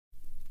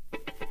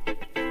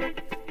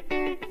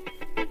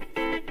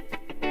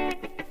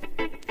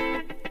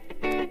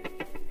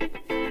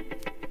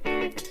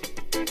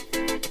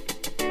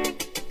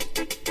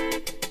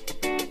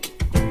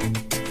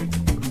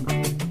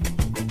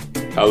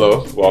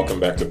Hello, welcome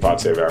back to Pod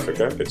Save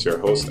Africa. It's your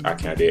host,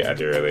 Akande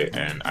Adirele,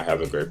 and I have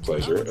the great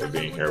pleasure of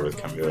being here with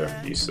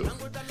Camila Yusuf.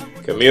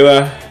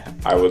 Camila,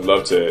 I would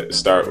love to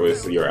start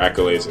with your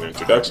accolades and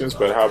introductions,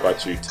 but how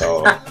about you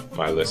tell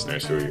my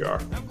listeners who you are?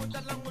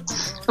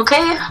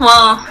 Okay,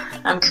 well,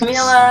 I'm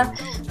Camila.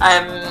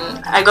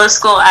 I go to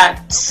school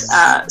at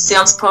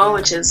Sciences Po,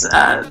 which is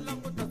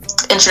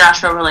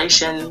international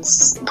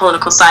relations,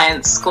 political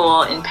science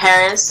school in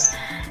Paris.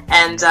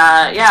 And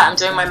I'm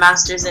doing my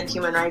master's in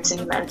human rights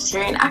and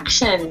humanitarian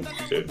action.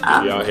 Did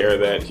y'all hear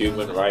that?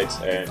 Human rights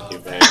and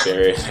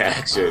humanitarian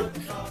action.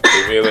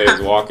 Camila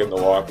is walking the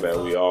walk that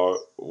we all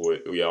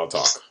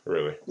talk,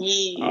 really.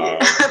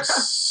 Yeah.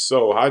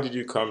 So why did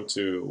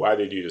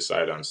you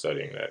decide on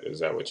studying that?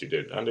 Is that what you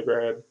did in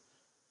undergrad?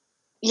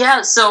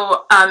 Yeah,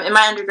 so in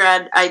my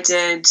undergrad, I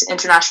did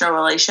international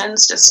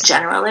relations, just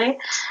generally.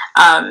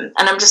 And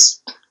I'm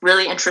just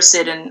really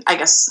interested in, I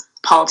guess,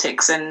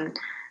 politics and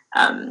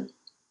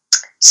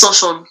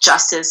social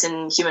justice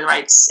and human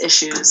rights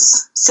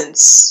issues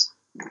since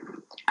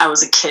I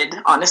was a kid,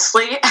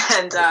 honestly.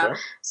 And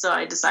so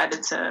I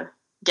decided to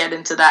get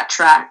into that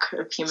track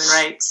of human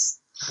rights.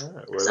 All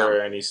right. Were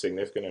there any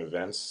significant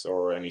events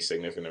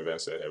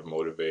that have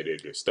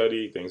motivated your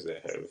study, things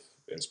that have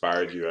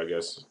inspired you, I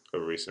guess,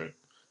 of recent?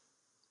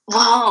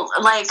 Well,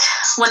 like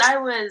when I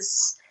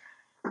was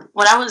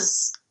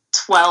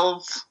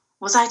 12,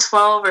 was I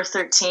 12 or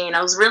 13?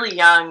 I was really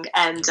young,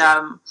 and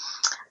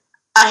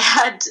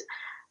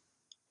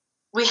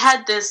we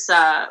had this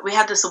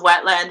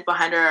wetland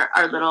behind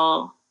our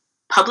little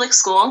public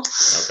school.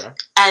 Okay.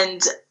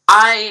 And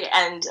I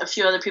and a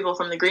few other people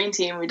from the green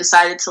team, we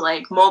decided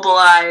to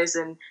mobilize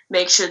and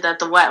make sure that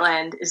the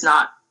wetland is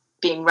not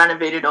being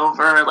renovated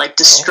over or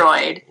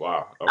destroyed. Oh,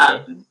 wow.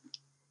 Okay.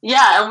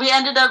 And we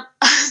ended up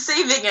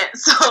saving it.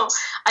 So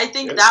I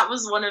think that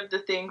was one of the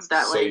things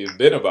that So you've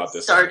been about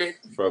this started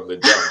from the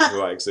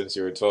jump, since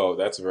you were 12.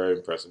 That's very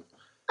impressive.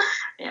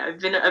 Yeah, I've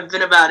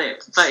been about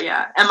it, but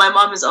yeah, and my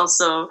mom is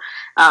also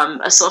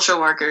a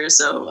social worker,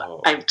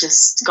 so I've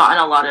just gotten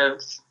a lot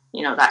of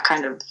that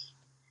kind of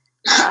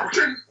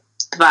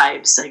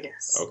vibes, I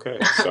guess. Okay,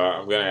 so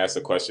I'm gonna ask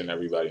a question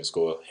everybody in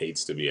school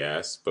hates to be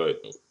asked,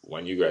 but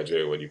when you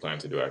graduate, what do you plan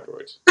to do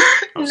afterwards?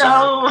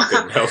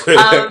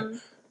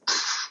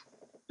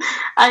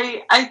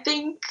 I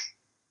think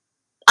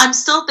I'm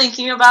still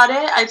thinking about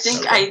it. I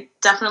think I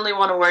definitely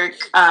want to work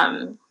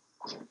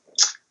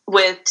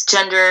with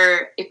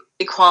gender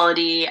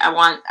equality.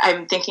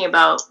 I'm thinking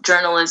about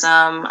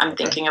journalism. I'm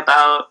thinking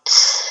about,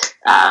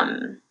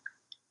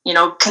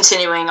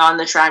 continuing on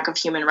the track of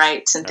human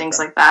rights and things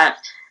like that,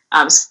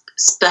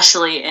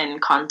 especially in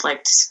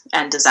conflict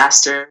and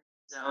disaster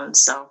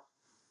zones. So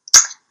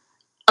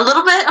a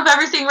little bit of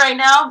everything right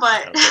now,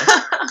 but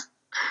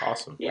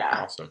awesome.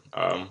 Yeah. Awesome.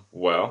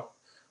 Well,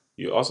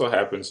 you also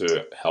happen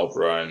to help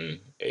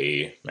run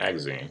a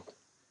magazine.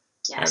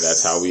 Yes. And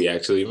that's how we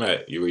actually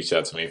met. You reached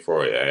out to me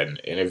for an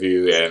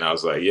interview, and I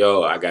was like,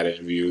 yo, I got to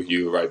interview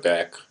you right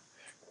back,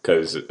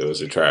 because it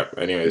was a trap.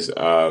 Anyways,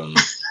 tell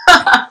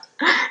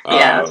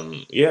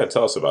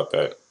us about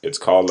that. It's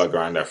called La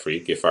Grande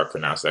Afrique, if I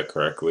pronounced that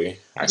correctly.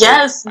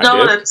 That's...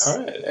 All right,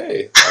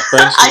 hey.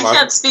 I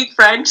can't speak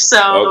French,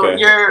 so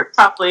you're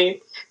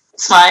probably...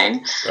 It's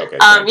fine. Okay.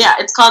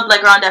 It's called La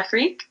Grande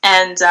Afrique,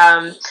 and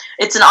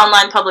it's an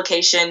online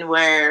publication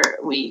where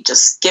we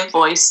just give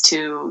voice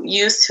to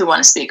youth who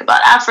want to speak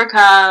about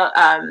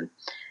Africa.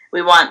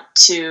 We want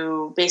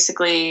to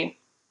basically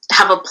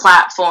have a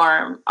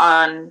platform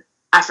on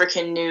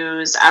African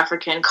news,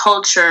 African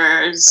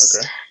cultures,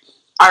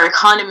 our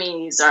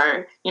economies,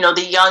 the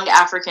young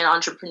African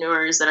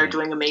entrepreneurs that are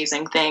doing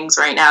amazing things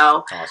right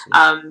now.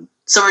 Awesome.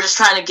 So we're just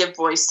trying to give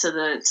voice to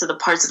the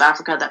parts of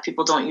Africa that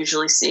people don't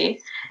usually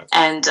see,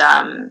 and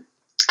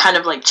kind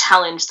of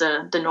challenge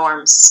the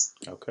norms.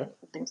 Okay.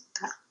 Things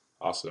like that.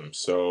 Awesome.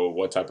 So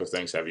what type of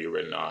things have you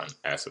written on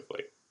as of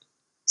late?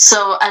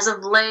 So as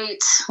of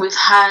late, we've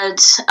had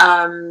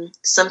some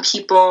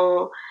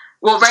people.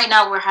 Well, right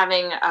now we're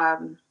having a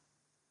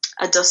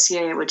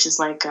dossier, which is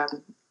I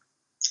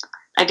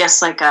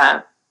guess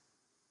a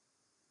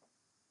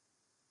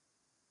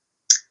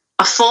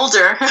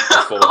folder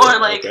or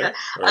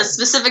a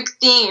specific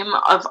theme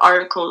of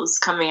articles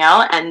coming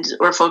out, and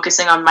we're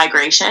focusing on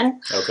migration.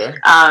 Okay.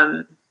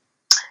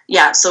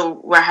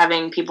 So we're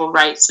having people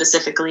write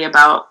specifically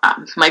about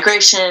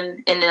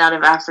migration in and out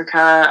of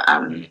Africa,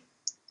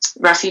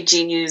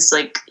 refugees,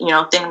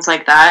 things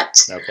like that.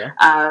 Okay.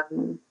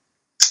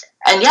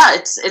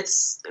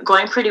 It's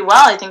going pretty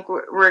well. I think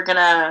we're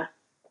gonna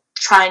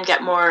try and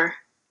get more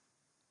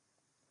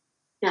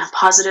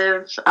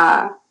positive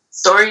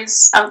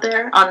stories out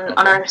there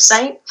on our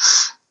site.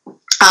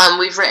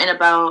 We've written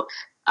about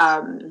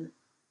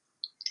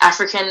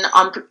African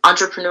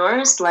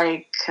entrepreneurs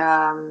I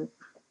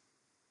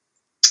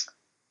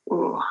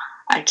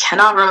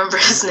cannot remember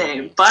his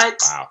name,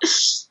 but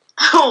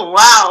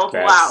wow.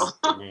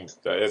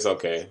 It's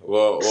okay.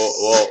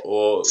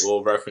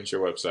 We'll reference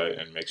your website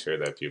and make sure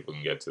that people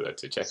can get to that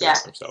to check it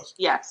out themselves.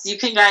 Yes, you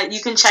can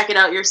check it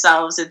out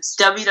yourselves. It's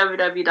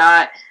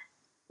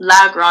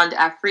La Grande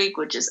Afrique,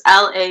 which is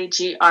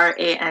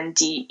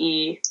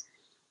LaGrandeAfrique.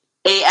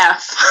 There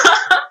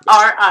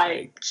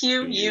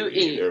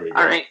we go.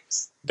 All right.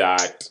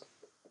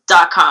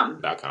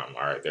 .com. .com.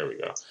 All right, there we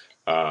go.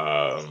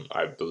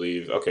 I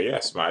believe. Okay,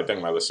 yes. I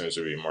think my listeners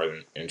would be more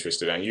than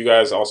interested. And you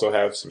guys also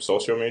have some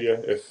social media,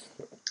 if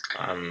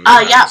I'm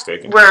not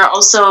mistaken. We're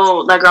also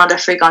La Grande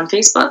Afrique on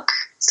Facebook.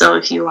 So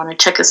if you want to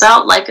check us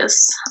out, like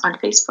us on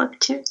Facebook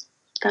too,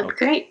 that'd be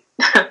great.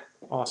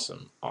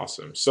 Awesome.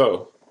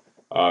 So,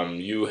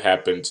 you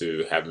happen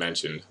to have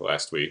mentioned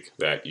last week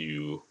that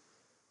you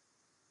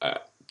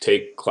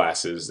take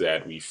classes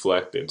that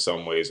reflect in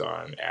some ways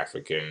on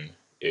African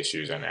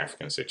issues and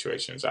African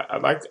situations.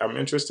 I'm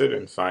interested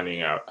in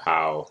finding out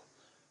how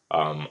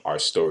our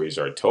stories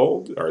are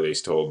told. Are they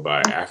told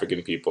by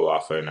African people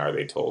often? Are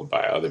they told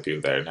by other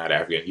people that are not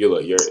African?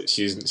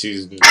 She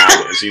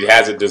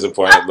has a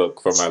disappointed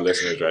look for my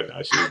listeners right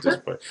now. She's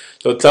disappointed.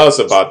 So tell us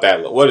about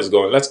that. What is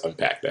going? Let's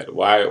unpack that.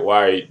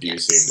 Why do you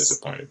seem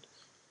disappointed?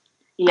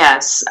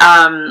 Yes.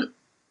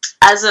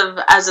 As of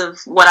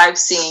what I've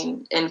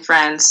seen in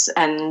France,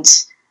 and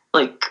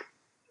like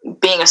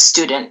being a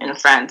student in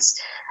France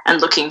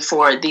and looking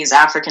for these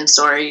African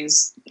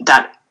stories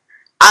that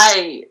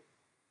I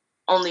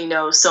only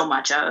know so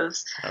much of.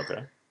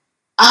 Okay.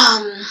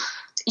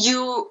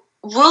 You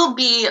will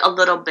be a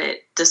little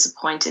bit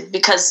disappointed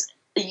because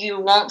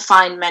you won't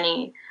find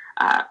many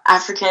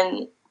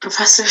African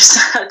professors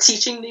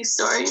teaching these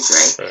stories,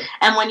 right? Okay.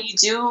 And when you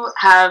do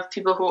have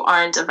people who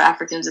aren't of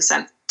African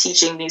descent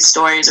teaching these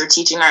stories or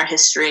teaching our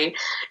history,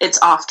 it's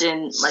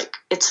often like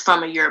it's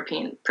from a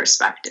European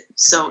perspective.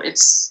 So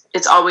it's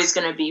always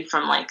going to be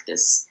from like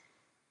this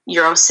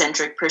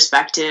Eurocentric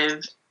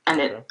perspective, and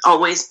it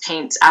always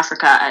paints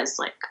Africa as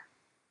like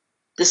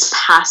this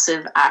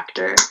passive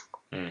actor,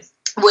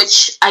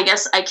 which I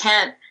guess I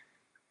can't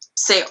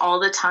say all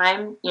the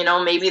time. You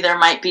know, maybe there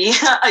might be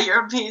a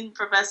European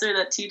professor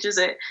that teaches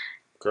it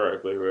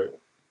correctly, right?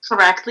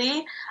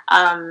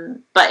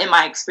 But in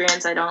my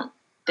experience, I don't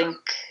think,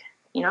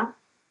 I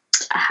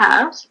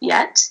have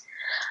yet.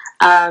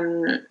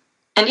 And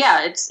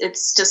yeah,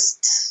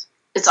 it's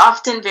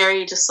often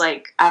very just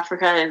like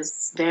Africa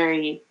is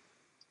very,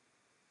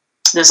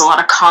 there's a lot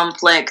of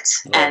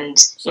conflict, and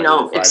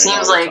it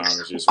seems like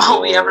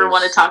all we ever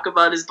want to talk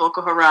about is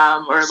Boko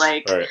Haram or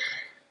like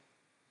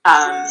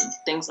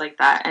things like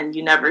that, and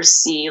you never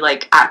see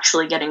like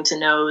actually getting to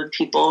know the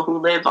people who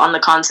live on the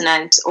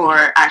continent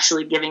or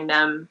actually giving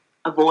them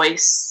a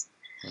voice.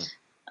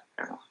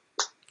 I don't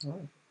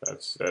know.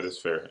 That is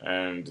fair.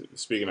 And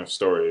speaking of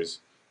stories,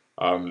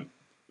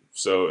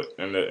 so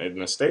in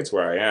the states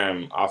where I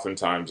am,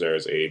 oftentimes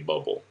there's a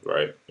bubble,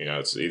 right?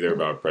 It's either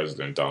about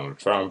President Donald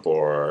Trump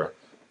or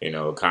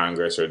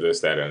Congress or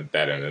this, that, and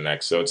the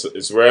next. So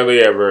it's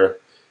rarely ever,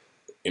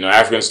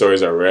 African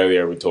stories are rarely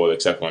ever told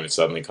except when it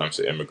suddenly comes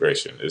to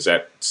immigration. Is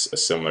that a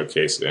similar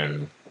case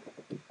in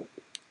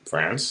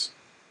France?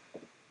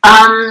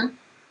 I'm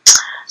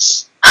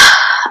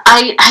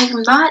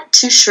not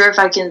too sure if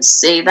I can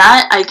say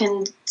that. I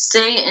can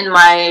say in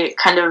my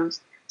kind of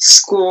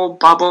school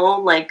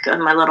bubble, like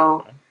my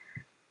little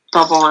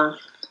bubble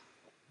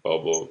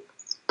of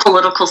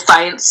political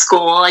science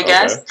school, I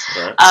guess.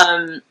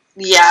 Right.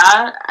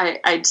 Yeah,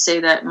 I'd say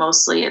that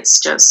mostly it's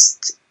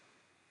just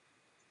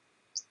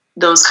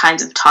those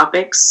kinds of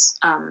topics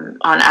on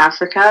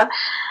Africa.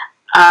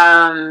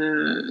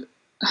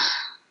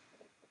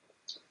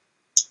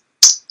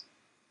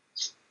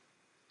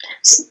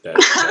 That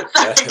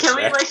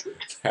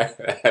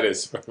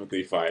is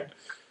perfectly fine.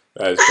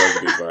 That is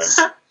perfectly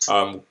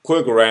fine.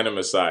 Quick random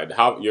aside.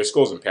 Your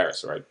school's in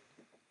Paris, right?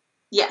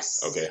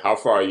 Yes. Okay. How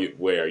far are you?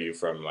 Where are you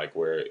from? Like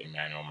where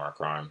Emmanuel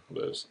Macron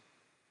lives?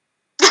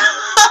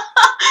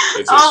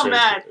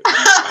 Man.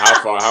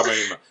 How far? How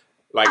many?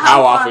 Like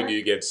how often do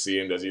you get to see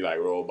him? Does he like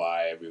roll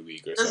by every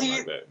week or something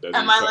like that? Does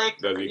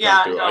he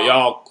come through? No. Are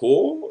y'all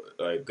cool?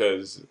 Like,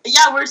 cause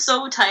we're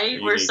so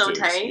tight. We're so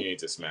tight. You need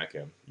to smack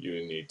him.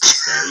 You need to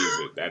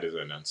smack. That is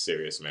an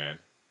unserious man.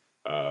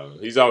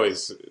 He's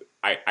always.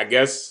 I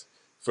guess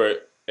for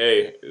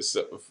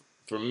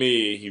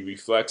me, he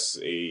reflects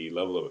a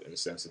level of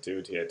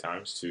insensitivity at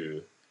times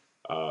to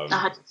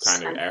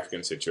kind of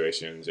African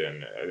situations,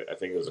 and I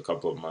think it was a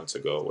couple of months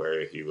ago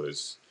where he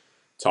was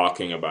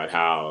talking about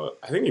how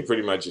I think he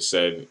pretty much just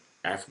said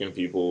African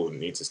people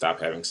need to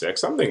stop having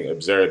sex, something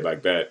absurd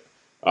like that.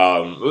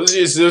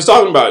 It was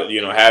talking about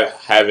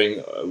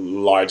having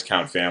large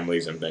count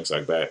families and things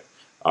like that.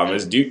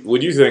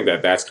 Would you think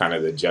that that's kind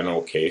of the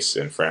general case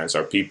in France?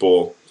 Are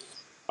people,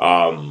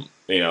 are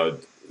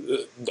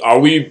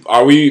we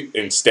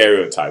in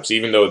stereotypes?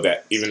 Even though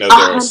there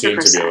 100%. Seem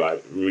to be a lot.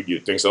 Would you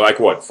think so? Like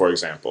what, for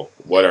example?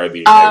 What are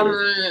the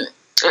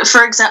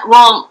for example,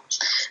 well,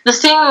 the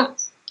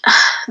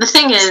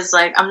thing is,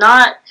 like, I'm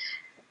not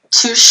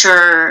too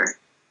sure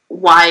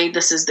why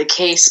this is the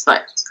case,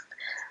 but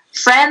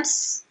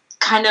France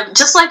kind of,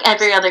 just like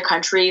every other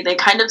country, they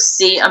kind of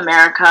see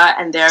America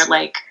and their,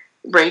 like,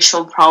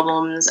 racial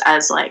problems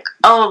as, like,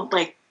 oh,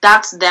 like,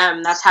 that's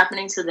them. That's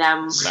happening to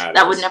them.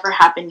 That would never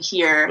happen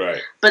here.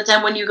 Right. But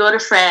then when you go to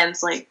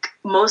France, like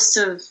most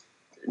of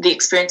the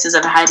experiences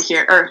I've had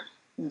here, or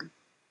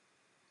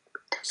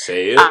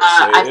say it.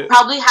 I've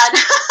probably had.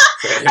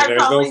 There's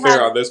no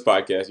fear on this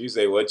podcast. You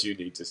say what you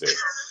need to say.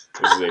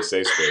 This is a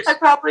safe space.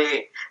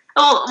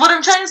 What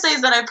I'm trying to say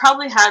is that I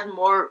probably had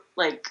more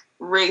like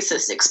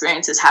racist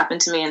experiences happen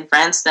to me in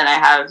France than I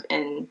have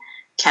in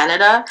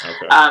Canada.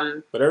 Okay.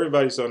 But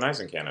everybody's so nice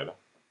in Canada.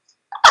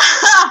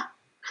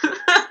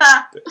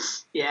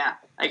 Yeah,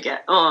 I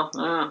get.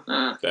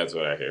 That's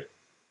what I hear.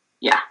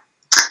 Yeah.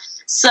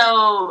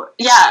 So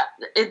yeah,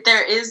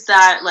 there is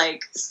that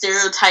like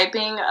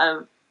stereotyping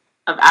of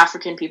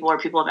African people or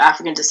people of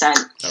African descent.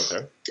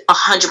 Okay.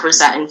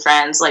 100% in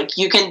France. Like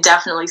you can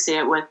definitely see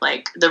it with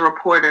like the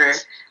reporter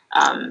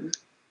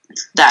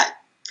that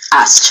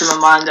asked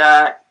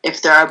Chimamanda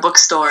if there are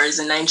bookstores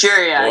in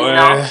Nigeria. Boy, you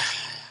know,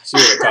 she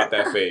would have caught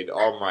that fade.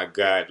 Oh my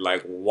God!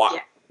 Like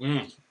what?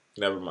 Yeah.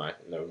 Never mind.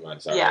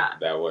 Sorry. Yeah.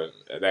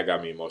 That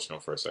got me emotional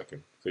for a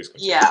second. Please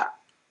continue. Yeah,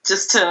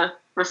 just to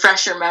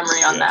refresh your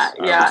memory on that.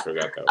 I Yeah.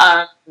 forgot that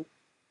one.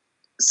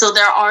 So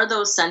there are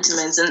those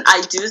sentiments, and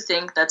I do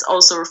think that's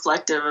also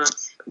reflective of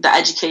the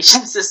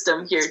education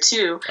system here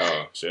too.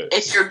 Oh shit!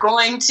 If you're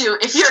gonna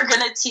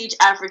teach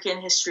African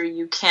history,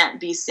 you can't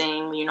be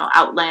saying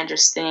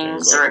outlandish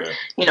things like or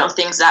that.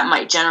 Things that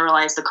might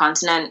generalize the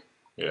continent.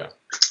 Yeah.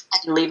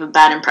 And leave a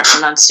bad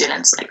impression on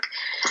students. Like,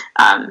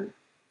 and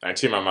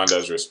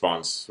Chimamanda's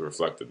response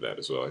reflected that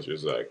as well. She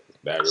was like,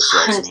 that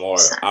reflects 100%. More.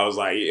 I was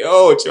like,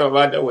 yo,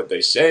 Chimamanda with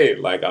the shade.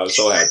 Like, I was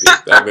so happy.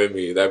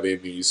 That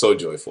made me so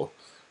joyful.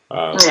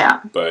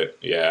 Yeah. But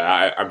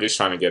yeah, I'm just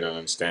trying to get an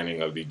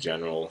understanding of the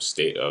general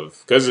state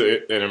of, because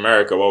in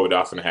America, what would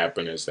often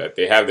happen is that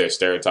they have their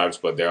stereotypes,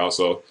 but they're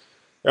also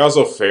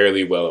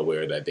fairly well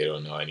aware that they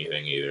don't know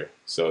anything either.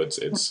 So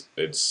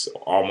it's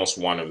almost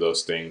one of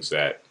those things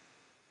that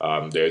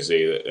you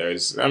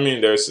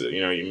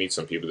meet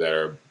some people that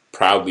are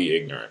proudly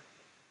ignorant,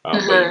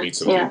 but you meet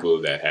some people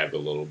that have a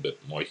little bit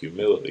more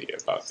humility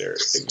about their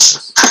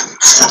ignorance.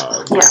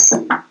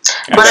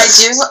 But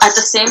at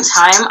the same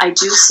time, I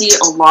do see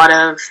a lot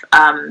of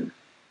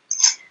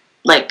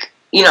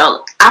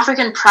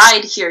African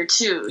pride here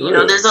too. You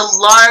know, there's a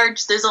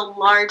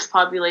large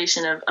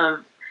population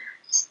of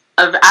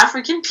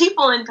African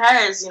people in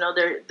Paris. You know,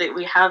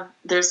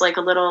 there's like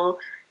a little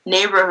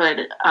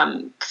neighborhood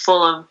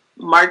full of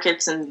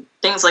markets and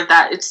things like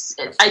that.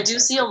 I do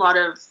see a lot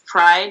of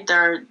pride.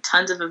 There are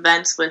tons of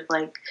events with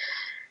like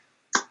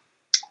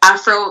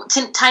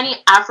tiny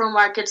Afro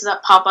markets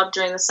that pop up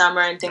during the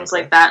summer and things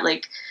like that.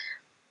 Like,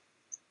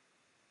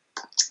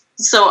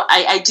 so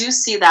I do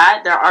see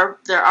that there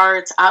are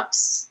its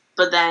ups,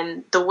 but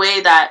then the way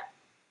that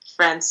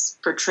France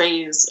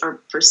portrays or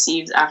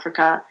perceives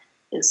Africa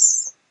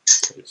is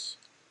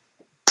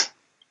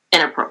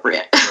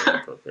inappropriate.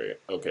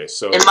 Okay,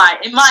 so in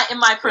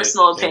my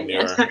personal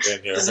opinion, this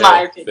is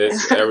my opinion.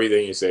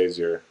 Everything you say is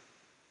your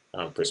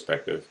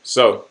perspective.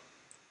 So,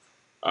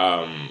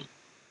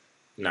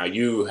 now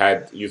you've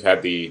had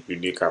the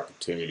unique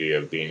opportunity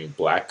of being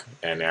Black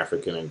and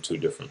African in two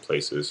different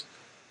places.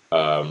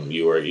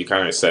 You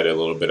kind of said a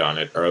little bit on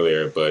it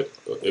earlier, but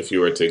if you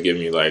were to give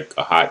me like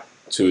a hot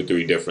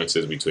 2-3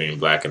 differences between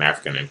Black and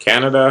African in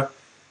Canada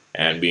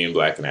and being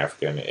Black and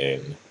African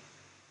in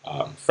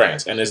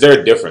France, and is there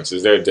a difference?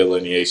 Is there a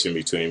delineation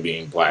between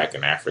being Black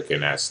and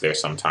African as there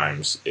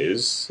sometimes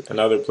is in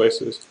other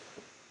places?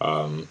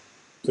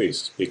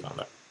 Please speak on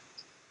that.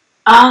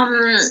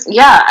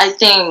 Yeah, I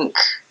think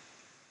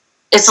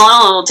it's a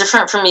little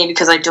different for me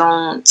because I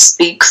don't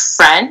speak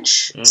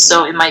French,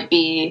 so it might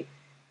be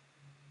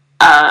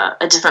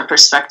a different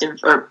perspective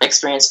or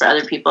experience for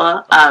other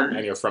people.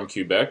 And you're from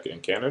Quebec in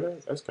Canada?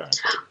 That's kind of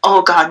cool.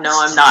 Oh God, no,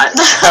 I'm not.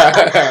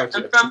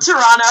 I'm from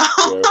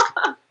Toronto.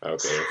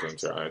 Okay, you're from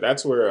Toronto.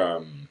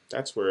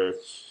 That's where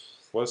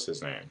what's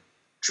his name?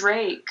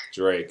 Drake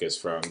is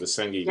from, the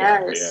singing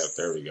guy. Yeah,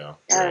 there we go.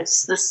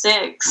 Yes, the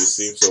Six. You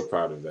seem so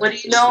proud of that. What do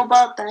you know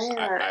about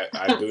that?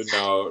 I do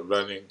know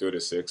running through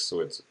the Six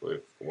with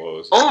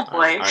woes. Oh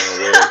boy.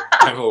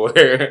 I'm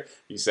aware.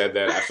 You said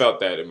that. I felt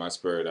that in my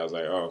spirit. I was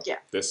like, oh,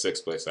 this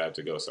Six place I have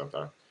to go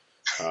sometime.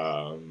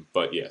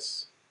 But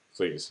yes,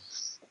 please.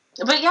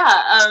 But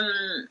yeah,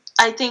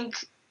 I think,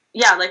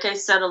 like I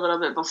said a little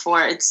bit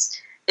before,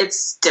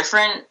 it's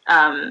different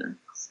in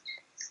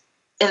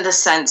the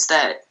sense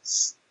that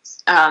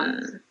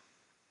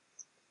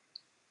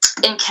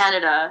in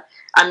Canada,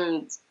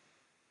 how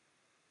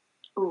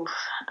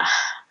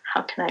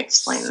can I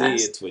explain this?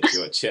 Say it with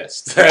your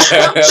chest.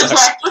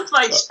 with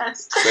my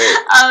chest.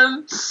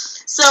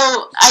 So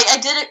I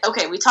did it.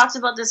 Okay, we talked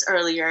about this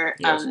earlier.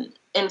 Yes.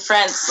 In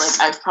France, like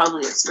I've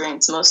probably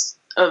experienced most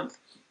of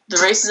the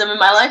racism in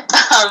my life,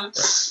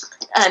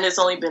 and it's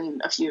only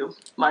been a few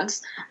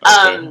months.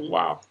 Okay.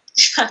 Wow.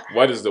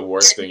 What is the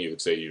worst thing you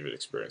would say you've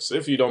experienced,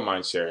 if you don't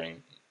mind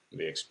sharing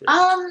the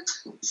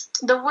experience?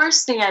 The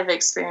worst thing I've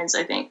experienced,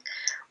 I think,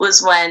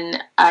 was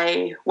when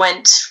I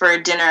went for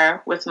a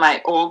dinner with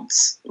my old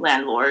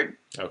landlord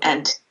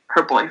and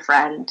her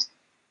boyfriend,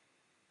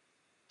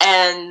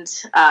 And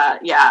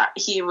yeah,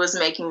 he was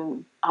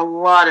making a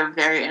lot of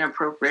very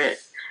inappropriate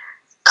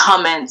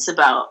comments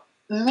about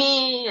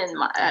me and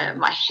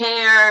my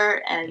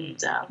hair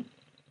and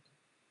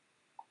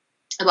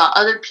about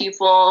other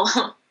people,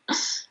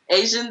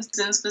 Asians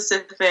in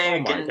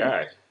specific, and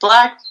God.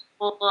 Black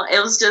people. It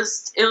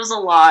was a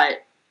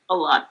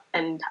lot,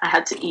 and I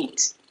had to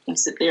eat and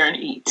sit there and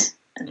eat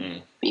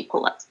and be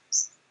polite.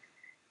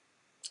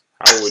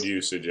 How would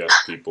you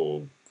suggest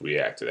people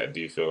react to that?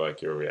 Do you feel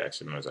like your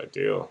reaction was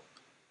ideal?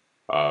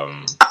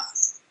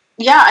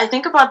 Yeah, I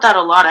think about that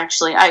a lot,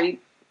 actually. I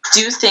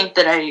do think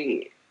that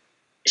I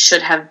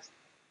should have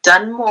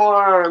done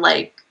more, or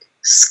like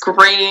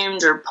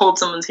screamed or pulled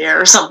someone's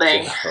hair or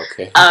something.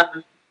 Okay.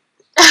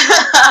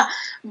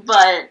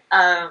 But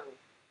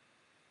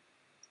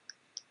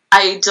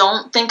I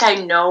don't think I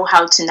know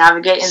how to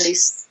navigate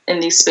in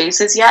these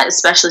spaces yet,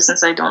 especially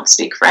since I don't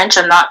speak French.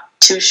 I'm not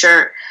too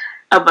sure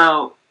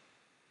about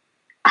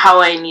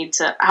how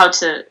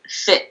to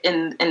fit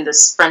in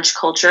this French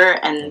culture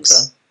and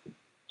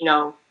you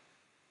know,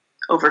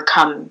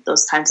 overcome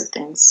those kinds of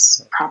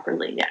things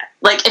properly yet.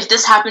 Like, if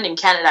this happened in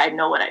Canada, I'd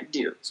know what I'd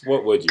do. So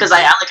what would you? Because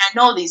I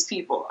know these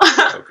people.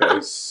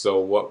 Okay, so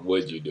what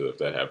would you do if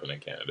that happened in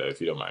Canada?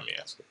 If you don't mind me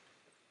asking.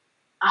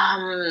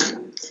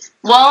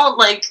 Well,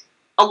 like,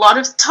 a lot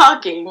of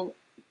talking.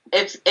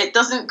 If it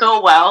doesn't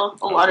go well,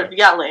 a lot of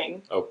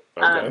yelling. Oh,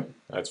 okay,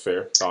 that's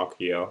fair. Talk,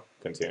 yell,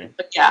 continue.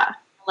 But yeah, I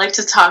like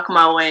to talk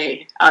my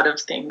way out of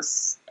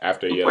things.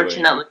 After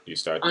yelling, you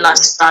start. I'm not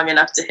strong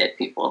enough to hit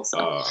people. So.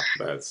 Oh,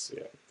 that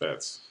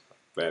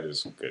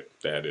is good.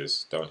 That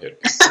is, don't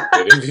hit people.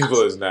 Hitting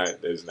people is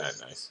not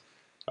nice.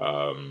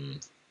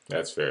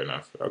 That's fair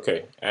enough.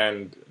 Okay,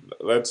 and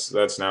let's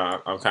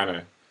now.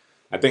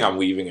 I think I'm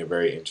weaving a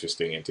very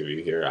interesting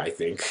interview here. I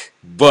think,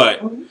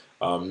 but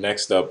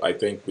next up, I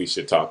think we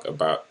should talk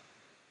about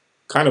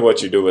kind of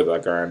what you do with La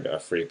Grande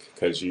Afrique,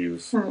 because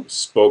you've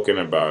spoken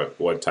about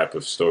what type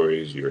of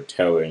stories you're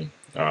telling,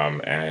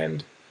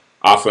 and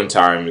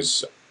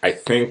oftentimes, I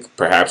think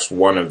perhaps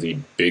one of the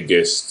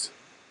biggest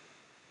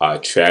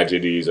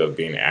tragedies of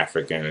being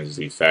African is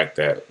the fact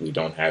that we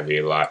don't have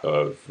a lot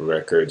of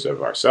records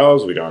of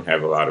ourselves. We don't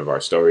have a lot of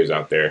our stories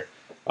out there.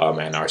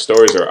 And our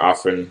stories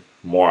are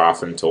more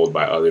often told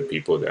by other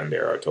people than they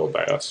are told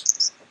by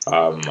us.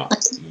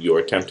 You're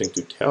attempting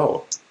to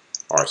tell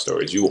our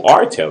stories. You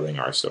are telling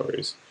our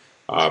stories.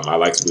 I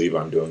like to believe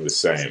I'm doing the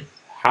same.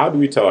 How do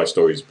we tell our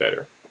stories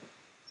better?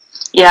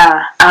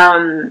 Yeah,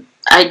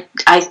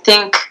 I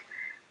think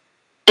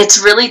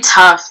it's really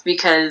tough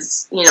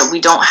because, you know,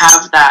 we don't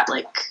have that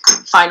like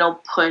final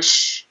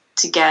push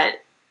to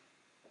get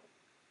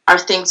our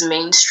things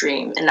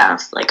mainstream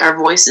enough, like our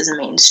voice is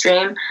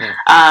mainstream.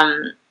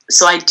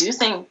 So I do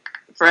think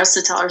for us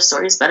to tell our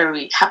stories better,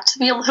 we have to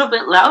be a little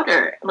bit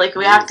louder. Like,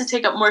 we have to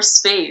take up more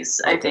space,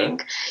 I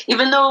think.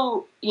 Even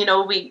though, you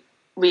know,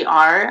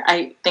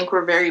 I think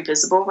we're very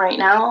visible right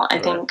now. I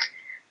think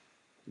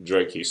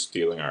Drake, he's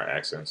stealing our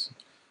accents.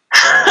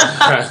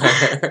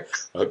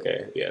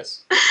 Okay,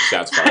 yes.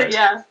 Shots fired.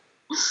 Yeah.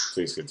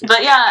 Please continue.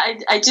 But yeah,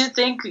 I do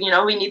think, you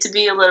know, we need to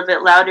be a little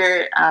bit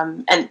louder,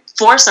 and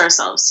force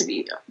ourselves to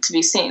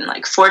be seen.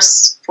 Like,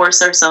 force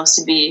ourselves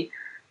to be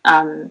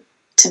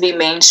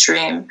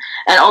mainstream.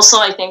 And also,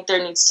 I think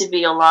there needs to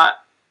be there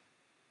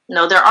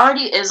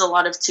already is a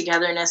lot of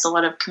togetherness, a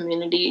lot of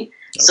community.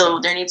 So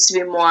there needs to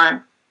be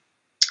more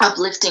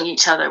uplifting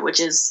each other, which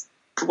is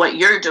what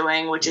you're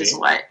doing, which is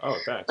what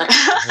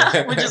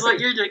which is what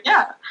you're doing.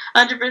 Yeah,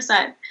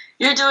 100%.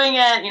 You're doing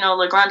it. You know,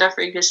 La Grande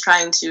Afrique is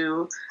trying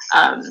to,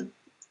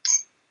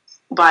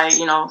 by,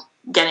 you know,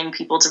 getting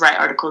people to write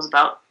articles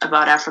about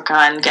Africa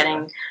and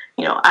getting,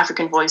 you know,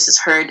 African voices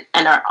heard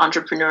and our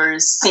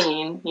entrepreneurs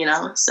seen. You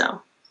know,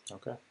 so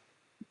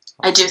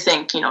I do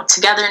think, you know,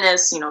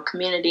 togetherness, you know,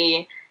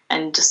 community,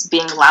 and just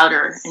being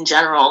louder in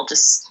general,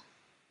 just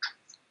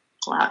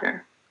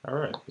louder. All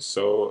right.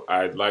 So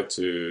I'd like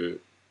to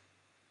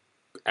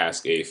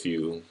ask a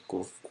few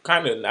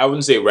kind of, I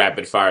wouldn't say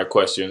rapid fire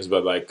questions,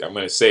 but like, I'm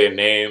going to say a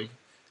name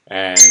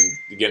and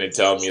you're going to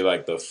tell me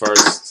like the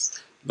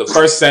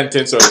first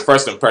sentence or the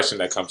first impression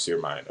that comes to your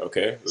mind.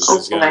 Okay. This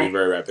is going to be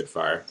very rapid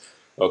fire.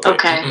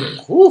 Okay.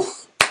 Whew.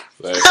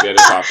 Let's get it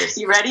popping.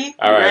 You ready?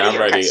 All right. I'm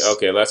ready.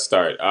 Okay. Let's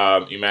start.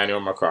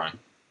 Emmanuel Macron.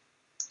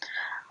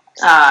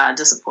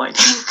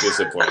 Disappointing.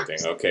 Disappointing.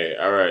 Okay.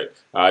 All right.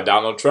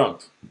 Donald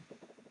Trump.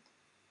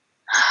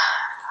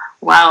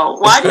 Wow,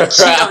 why did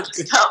Cheeto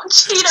just come?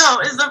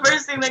 Cheeto is the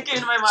first thing that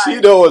came to my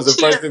mind. Cheeto was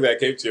the first thing that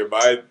came to your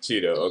mind?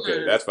 Cheeto,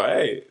 okay, that's fine.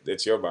 Hey,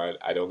 it's your mind.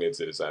 I don't get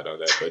to decide on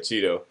that, but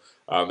Cheeto,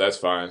 that's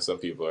fine. Some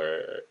people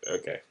are,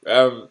 okay.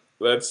 All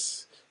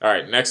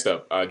right, next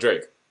up,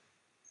 Drake.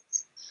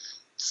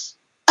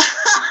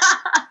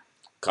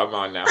 Come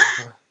on now.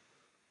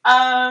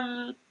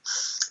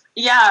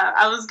 Yeah,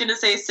 I was going to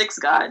say Six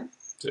God.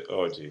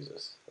 Oh,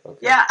 Jesus.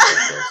 Okay. Yeah.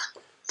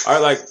 All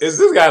right, like, is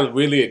this guy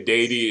really a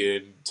deity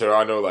in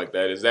Toronto like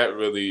that? Is it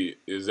really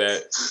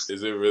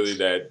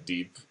that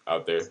deep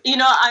out there? You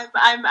know,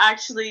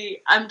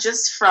 I'm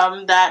just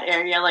from that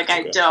area. Like,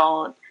 okay.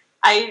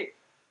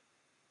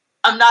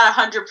 I'm not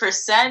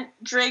 100%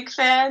 Drake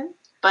fan,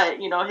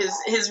 but you know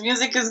his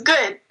music is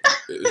good.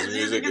 His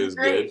music is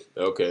good.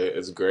 Okay,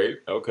 it's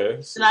great. Okay,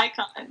 it's an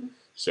icon.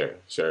 Sure.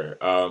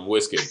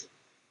 Wizkid.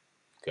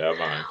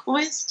 Come on.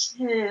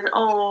 Wizkid.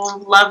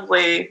 Oh,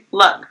 lovely.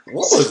 Look.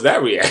 What was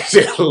that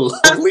reaction?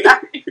 Lovely.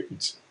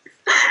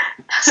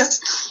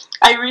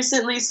 I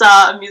recently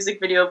saw a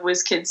music video of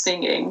Wizkid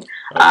singing.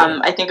 Okay.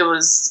 I think it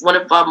was one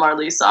of Bob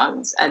Marley's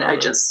songs, and I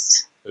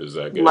just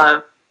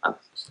love.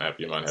 Snap,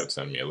 you might have to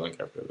send me a link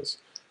after this.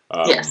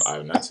 Yes. I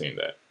have not seen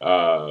that.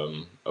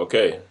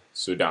 Okay,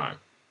 Sudan.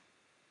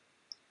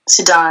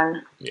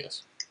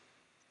 Yes.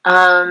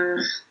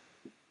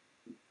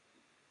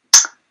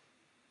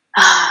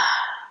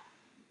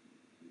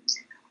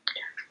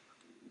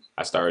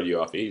 I started you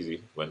off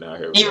easy, but now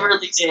here we go. You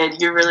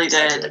really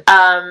did.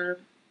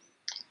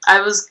 I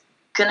was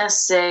gonna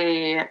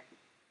say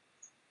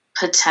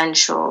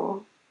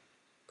potential.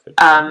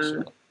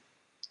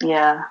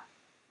 Yeah.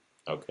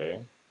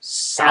 Okay.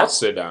 South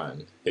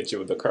Sudan hit you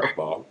with the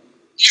curveball.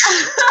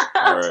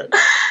 All right.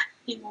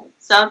 Yeah.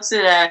 South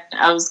Sudan.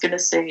 I was gonna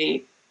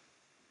say.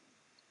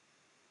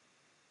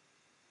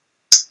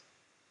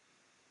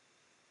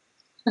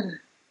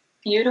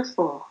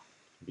 Beautiful.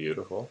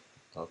 Beautiful.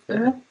 Okay.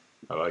 Mm-hmm.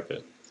 I like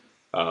it.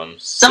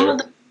 Some of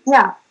the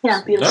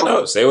beautiful.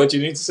 No, say what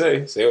you need to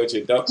say. Say what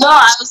you don't. No,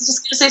 I was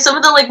just gonna say some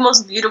of the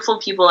most beautiful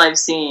people I've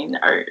seen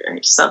are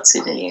South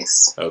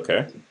Sudanese.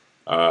 Okay.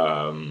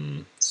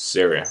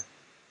 Syria.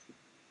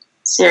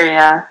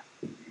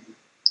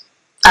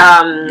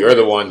 You're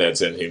the one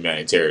that's in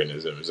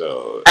humanitarianism,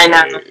 so I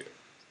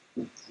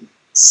know.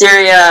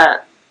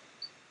 Syria.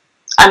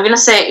 I'm gonna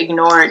say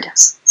ignored.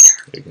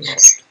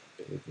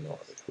 Ignored.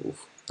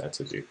 Oof, that's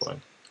a deep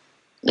one.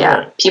 Yeah,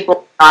 right.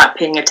 People not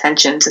paying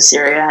attention to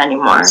Syria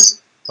anymore.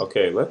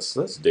 Okay, let's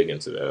dig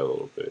into that a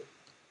little bit.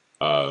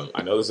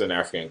 I know this is an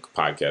African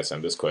podcast,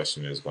 and this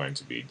question is going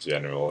to be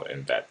general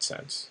in that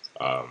sense.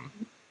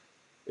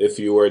 If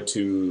you were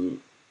to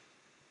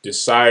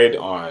decide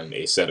on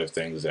a set of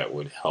things that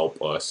would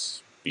help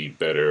us be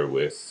better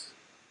with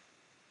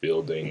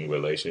building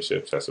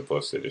relationships as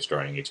opposed to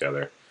destroying each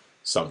other,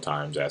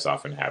 sometimes, as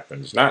often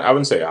happens. Not, I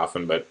wouldn't say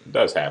often, but it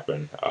does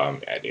happen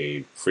at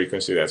a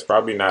frequency that's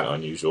probably not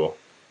unusual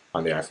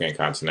on the African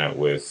continent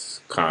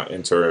with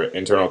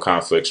internal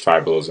conflicts,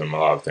 tribalism, a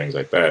lot of things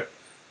like that.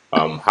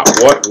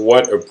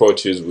 What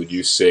approaches would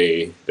you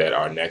say that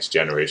our next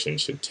generation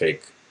should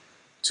take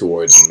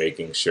towards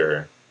making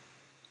sure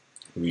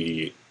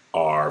we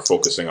are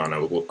focusing on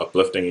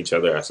uplifting each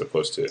other as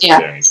opposed to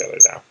tearing each other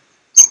down?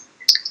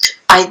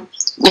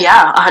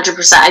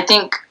 100%. I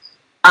think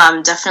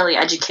definitely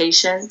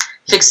education,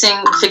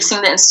 fixing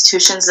the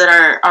institutions that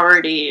are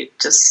already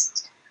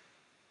just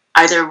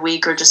either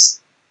weak or just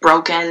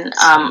broken,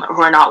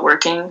 who are not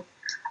working.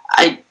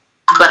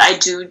 But I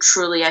do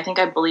truly, I think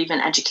I believe in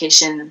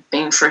education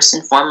being first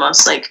and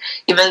foremost. Like,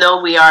 even though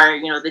we are,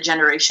 the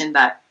generation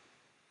that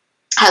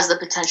has the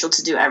potential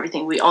to do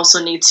everything, we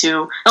also need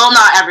to, well,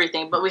 not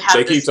everything, but we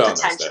have this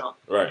potential.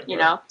 Right. You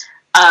know?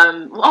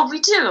 Well, we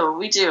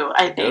do,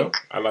 I think.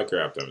 I like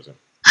your optimism.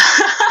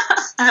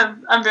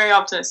 I'm very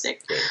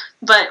optimistic. Okay.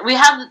 But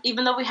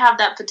even though we have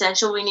that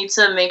potential, we need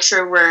to make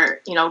sure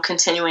we're,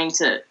 continuing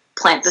to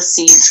plant the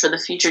seeds for the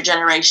future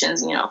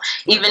generations,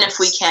 even if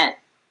we can't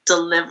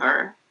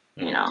deliver,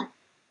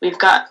 we've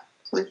got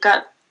the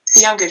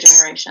younger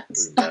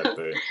generations.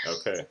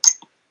 Okay.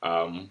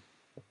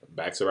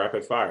 Back to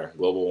rapid fire.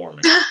 Global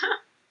warming.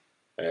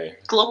 Hey.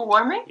 Global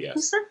warming?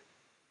 Yes.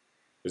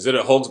 Is it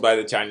a hoax by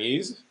the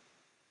Chinese?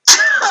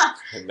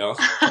 No? Is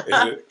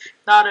it?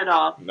 Not at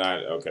all.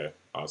 Not, okay.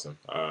 Awesome.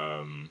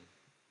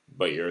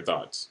 But your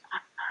thoughts?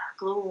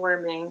 Global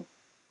warming.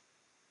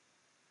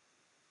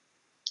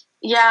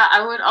 Yeah,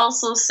 I would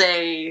also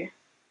say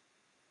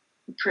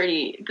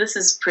this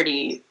is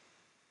pretty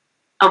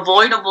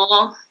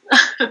avoidable.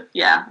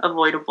 Yeah,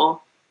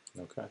 avoidable.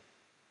 Okay.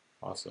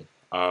 Awesome.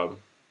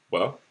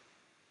 Well,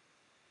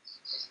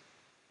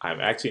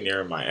 I'm actually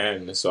nearing my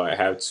end, so I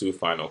have two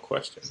final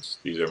questions.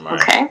 These are my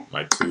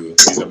two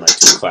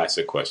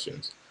classic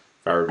questions.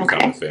 If I were to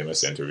become a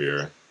famous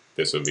interviewer,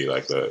 this would be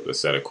like the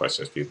set of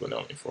questions people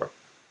know me for.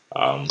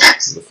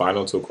 The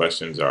final two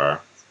questions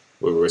are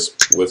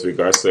with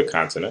regards to the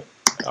continent,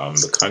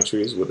 the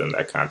countries within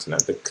that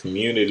continent, the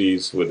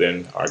communities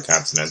within our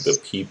continent, the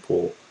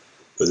people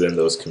within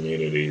those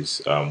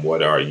communities.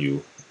 What are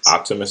you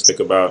optimistic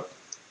about,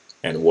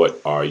 and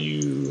what are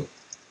you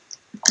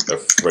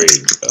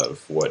afraid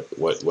of?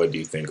 What do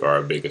you think are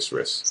our biggest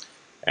risks?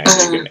 And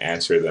you can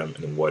answer them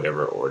in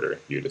whatever order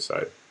you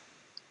decide.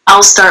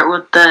 I'll start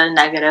with the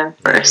negative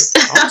first.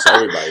 Almost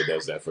everybody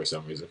does that for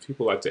some reason.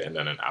 People like to end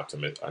on an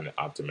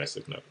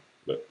optimistic note.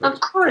 Of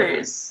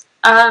course.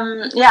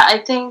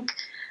 I think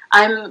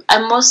I'm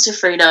most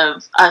afraid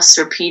of us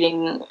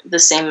repeating the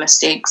same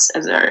mistakes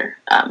as our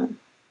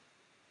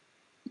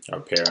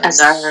parents,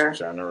 as our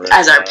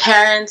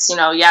parents,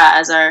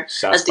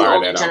 as the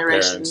older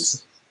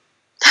generations.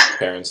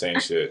 Parents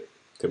ain't shit.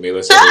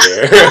 Camila said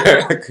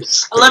it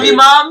I love you,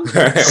 Mom.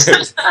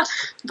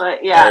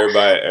 But yeah,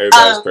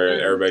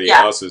 everybody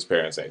else's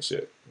parents ain't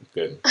shit.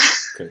 Good.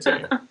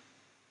 Continue.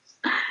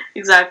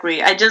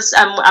 Exactly.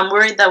 I'm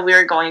worried that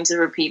we're going to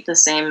repeat the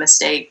same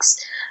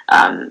mistakes.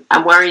 I'm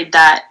worried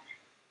that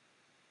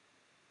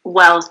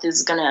wealth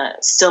is gonna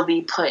still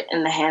be put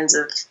in the hands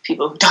of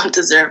people who don't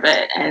deserve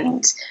it,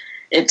 and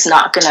it's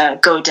not gonna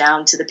go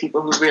down to the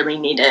people who really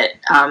need it.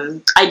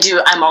 I'm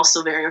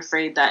also very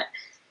afraid that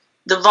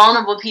the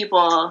vulnerable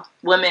people,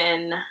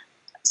 women,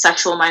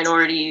 sexual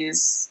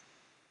minorities,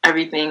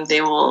 everything,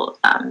 they will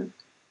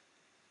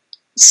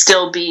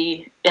still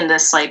be in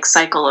this like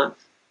cycle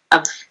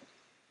of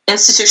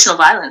institutional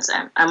violence.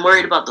 I'm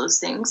worried about those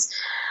things.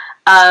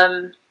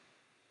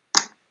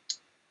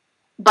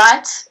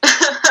 But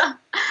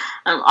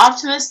I'm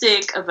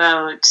optimistic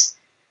about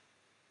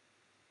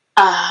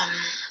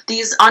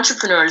these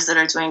entrepreneurs that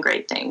are doing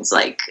great things,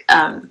 like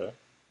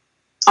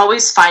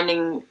always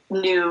finding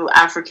new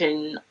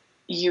African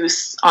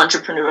youth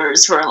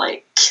entrepreneurs who are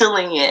like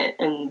killing it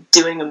and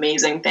doing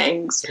amazing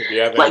things.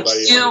 Like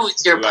you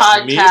with your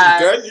podcast. Me?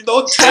 Girl,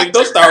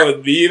 don't start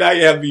with me. Now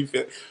you have me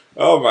feel.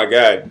 Oh my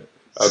God.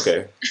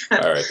 Okay.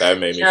 All right. That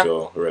made me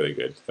feel really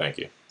good. Thank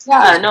you.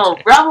 Yeah, no,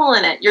 revel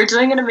in it. You're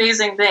doing an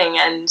amazing thing,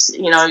 and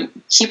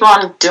keep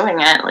on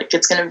doing it. Like,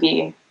 it's gonna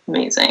be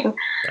amazing.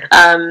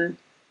 Yeah,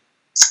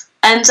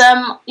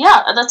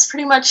 that's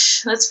pretty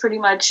much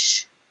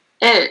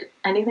it.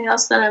 Anything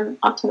else that I'm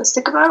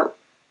optimistic about?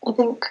 I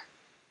think,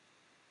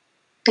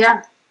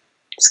 yeah,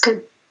 it's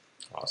good.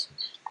 Awesome.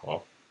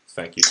 Well,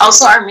 thank you.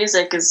 Also, our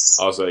music is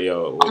it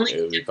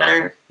would be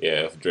better.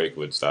 Yeah, if Drake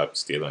would stop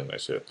stealing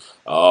that shit.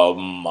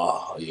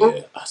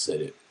 Yeah, I said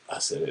it.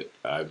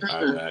 I'm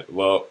not.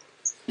 Well,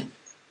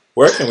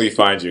 where can we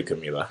find you,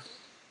 Camila?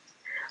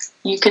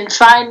 You can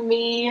find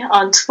me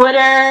on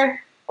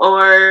Twitter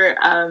or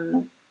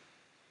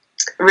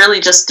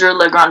really just through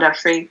Le Grand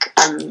Afrique.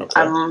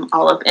 I'm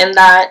all up in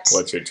that.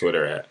 What's your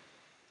Twitter at?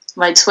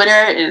 My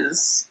Twitter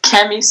is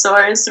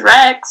Camisaurus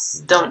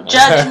Rex. Don't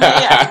judge me.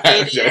 I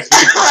hate it.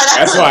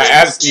 That's why I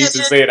asked you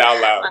to say it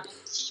out loud. I'm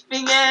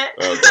keeping it.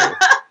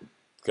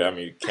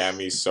 Okay.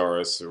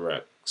 Camisaurus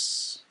Rex.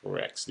 Do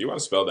you want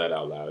to spell that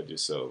out loud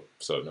just so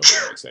nobody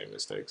makes any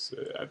mistakes?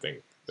 I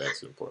think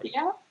that's important.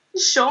 Yeah,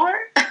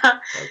 sure.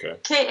 Okay.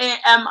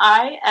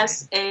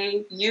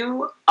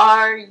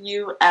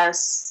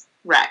 Kamisaurus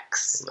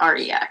Rex.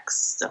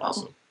 REX. So.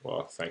 Awesome.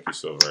 Well, thank you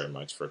so very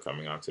much for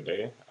coming on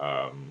today.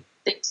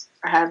 Thanks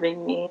for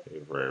having me.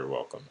 You're very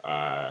welcome.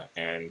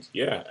 And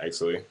yeah,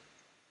 actually,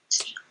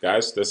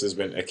 guys, this has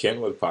been Akin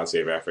with Pod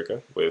Save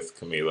Africa with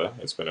Camila.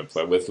 It's been a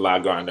pleasure with La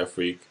Grande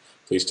Afrique.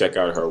 Please check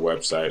out her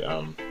website.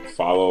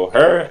 Follow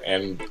her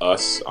and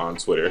us on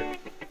Twitter.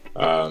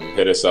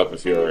 Hit us up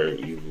if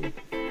you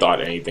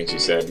thought anything she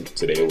said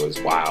today was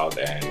wild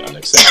and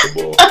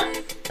unacceptable,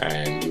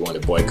 and you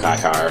want to boycott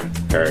her.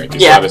 And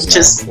just let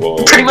us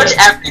know. Pretty much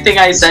everything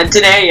I said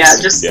today. Yeah,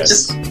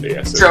 just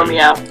throw me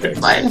out.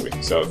 Exactly.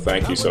 So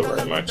thank you so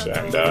very much,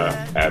 and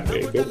have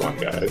a good one,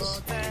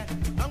 guys.